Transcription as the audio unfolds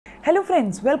Hello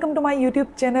friends, welcome to my YouTube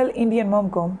channel Indian mom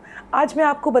com. आज मैं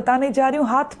आपको बताने जा रही हूँ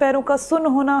हाथ पैरों का सुन्न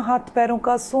होना, हाथ पैरों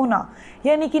का सोना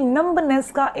यानी कि नंबनेस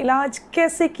का इलाज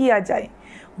कैसे किया जाए।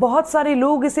 बहुत सारे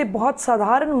लोग इसे बहुत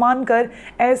साधारण मानकर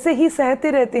ऐसे ही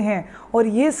सहते रहते हैं और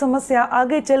ये समस्या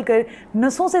आगे चलकर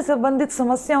नसों से संबंधित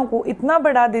समस्याओं को इतना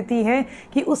बढ़ा देती है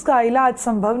कि उसका इलाज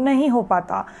संभव नहीं हो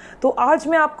पाता। तो आज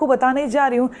मैं आपको बताने जा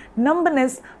रही हूँ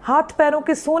नंबनेस, हाथ पैरों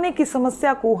के सोने की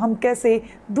समस्या को हम कैसे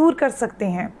दूर कर सकते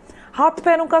हैं। हाथ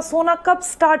पैरों का सोना कब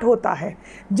स्टार्ट होता है?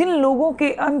 जिन लोगों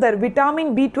के अंदर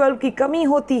विटामिन B12 की कमी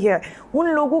होती है, उन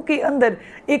लोगों के अंदर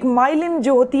एक माइलिन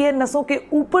जो होती है, नसों के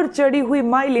ऊपर चढ़ी हुई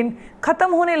माइलिन ख़त्म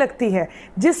होने लगती है।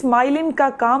 जिस माइलिन का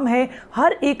काम है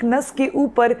हर एक नस के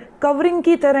ऊपर कवरिंग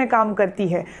की तरह काम करती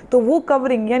है, तो वो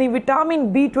कवरिंग यानी विटामिन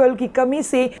B12 की कमी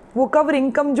से वो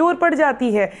कवरिंग कमज़ोर पड़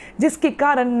जाती है, जिसके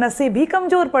कारण नसें भी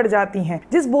कमज़ोर पड़ जाती हैं।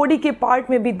 जिस बॉडी के पार्ट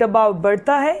में भी दबाव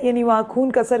बढ़ता है यानी वहाँ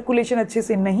खून का सर्कुलेशन अच्छे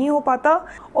से नहीं हो पाता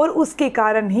और उसके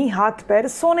कारण ही हाथ पैर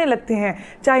सोने लगते हैं।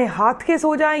 चाहे हाथ के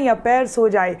सो जाएं या पैर सो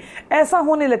जाए, ऐसा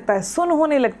होने लगता है, सुन्न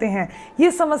होने लगते हैं।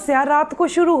 ये समस्या रात को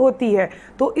शुरू होती है।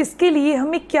 तो इसके लिए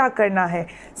हमें क्या करना है?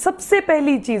 सबसे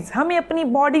पहली चीज़, हमें अपनी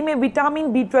बॉडी में विटामिन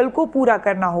B12 को पूरा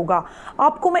करना होगा।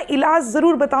 आपको मैं इलाज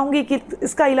ज़रूर बताऊंगी कि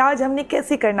इसका इलाज हमने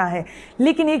कैसे करना है,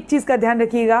 लेकिन एक चीज़ का ध्यान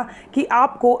रखिएगा कि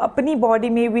आपको अपनी बॉडी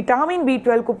में विटामिन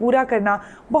B12 को पूरा करना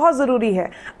बहुत ज़रूरी है।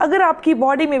 अगर आपकी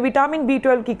बॉडी में विटामिन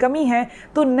B12 की कमी है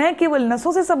तो न केवल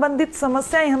नसों से संबंधित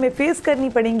समस्याएं हमें फेस करनी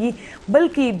पड़ेंगी,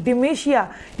 बल्कि डिमेंशिया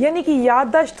यानी कि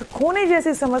याददाश्त खोने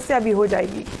जैसी समस्या भी हो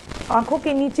जाएगी। आंखों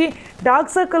के नीचे डार्क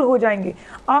सर्कल हो जाएंगे,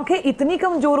 आंखें इतनी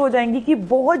कमज़ोर हो जाएंगी कि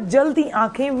बहुत जल्दी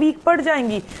आंखें वीक पड़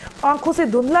जाएंगी, आंखों से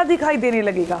धुंधला दिखाई देने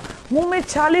लगेगा, मुंह में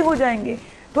छाले हो जाएंगे,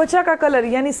 त्वचा का कलर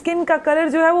यानी स्किन का कलर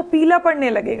जो है वो पीला पड़ने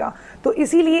लगेगा। तो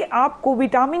इसीलिए आपको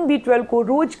विटामिन B12 को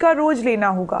रोज का रोज लेना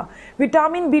होगा।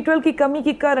 विटामिन B12 की कमी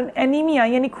के कारण एनीमिया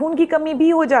यानी खून की कमी भी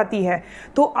हो जाती है।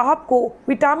 तो आपको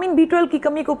विटामिन B12 की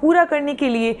कमी को पूरा करने के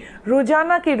लिए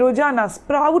रोजाना के रोजाना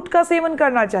स्प्राउट का सेवन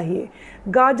करना चाहिए,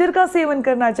 गाजर का सेवन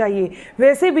करना चाहिए।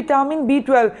 वैसे विटामिन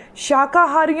B12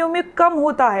 शाकाहारियों में कम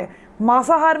होता है,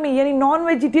 मांसाहार में यानी नॉन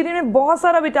वेजिटेरियन में बहुत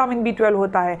सारा विटामिन B12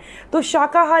 होता है। तो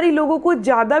शाकाहारी लोगों को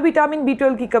ज़्यादा विटामिन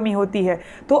B12 की कमी होती है।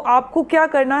 तो आपको क्या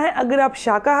करना है, अगर आप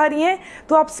शाकाहारी हैं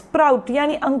तो आप स्प्राउट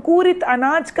यानी अंकुरित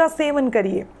अनाज का सेवन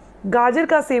करिए, गाजर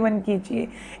का सेवन कीजिए।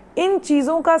 इन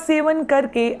चीज़ों का सेवन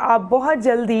करके आप बहुत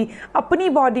जल्दी अपनी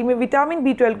बॉडी में विटामिन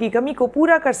B12 की कमी को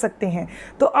पूरा कर सकते हैं।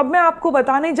 तो अब मैं आपको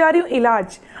बताने जा रही हूँ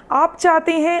इलाज। आप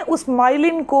चाहते हैं उस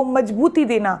माइलिन को मजबूती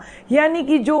देना, यानी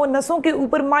कि जो नसों के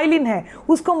ऊपर माइलिन है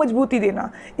उसको मजबूती देना,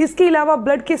 इसके अलावा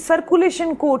ब्लड के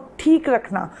सर्कुलेशन को ठीक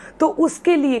रखना, तो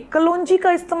उसके लिए कलौंजी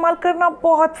का इस्तेमाल करना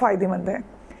बहुत फ़ायदेमंद है।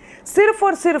 सिर्फ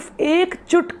और सिर्फ एक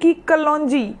चुटकी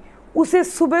कलौंजी, उसे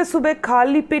सुबह सुबह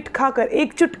खाली पेट खाकर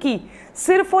एक चुटकी,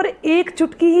 सिर्फ और एक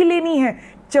चुटकी ही लेनी है,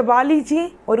 चबा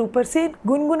लीजिए और ऊपर से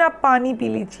गुनगुना पानी पी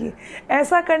लीजिए।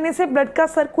 ऐसा करने से ब्लड का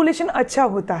सर्कुलेशन अच्छा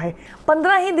होता है।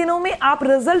 15 ही दिनों में आप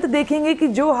रिजल्ट देखेंगे कि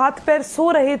जो हाथ पैर सो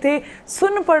रहे थे,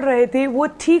 सुन्न पड़ रहे थे, वो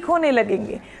ठीक होने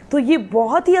लगेंगे। तो ये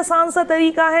बहुत ही आसान सा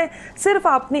तरीका है। सिर्फ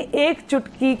आपने एक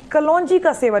चुटकी कलौंजी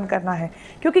का सेवन करना है,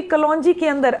 क्योंकि कलौंजी के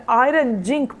अंदर आयरन,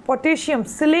 जिंक, पोटेशियम,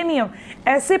 सेलेनियम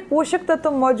ऐसे पोषक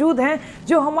तत्व मौजूद हैं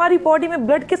जो हमारी बॉडी में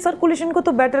ब्लड के सर्कुलेशन को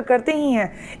तो बेटर करते ही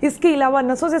हैं, इसके अलावा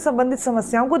नसों से संबंधित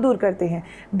समस्याओं को दूर करते हैं।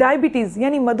 डायबिटीज़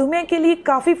यानी मधुमेह के लिए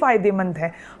काफ़ी फ़ायदेमंद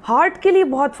है, हार्ट के लिए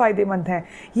बहुत फ़ायदेमंद है।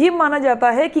 ये माना जाता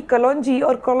है कि कलौंजी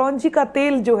और कलौंजी का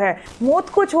तेल जो है मौत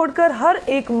को छोड़कर हर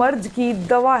एक मर्ज की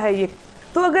दवा है ये।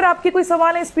 तो अगर आपके कोई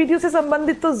सवाल है इस वीडियो से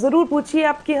संबंधित तो ज़रूर पूछिए,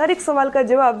 आपके हर एक सवाल का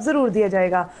जवाब ज़रूर दिया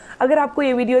जाएगा। अगर आपको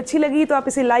ये वीडियो अच्छी लगी तो आप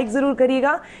इसे लाइक ज़रूर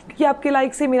करिएगा, क्योंकि आपके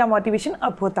लाइक से मेरा मोटिवेशन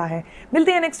अप होता है।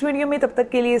 मिलते हैं नेक्स्ट वीडियो में, तब तक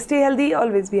के लिए stay healthy,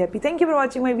 always be happy. Thank you for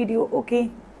watching my video. Okay,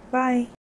 bye.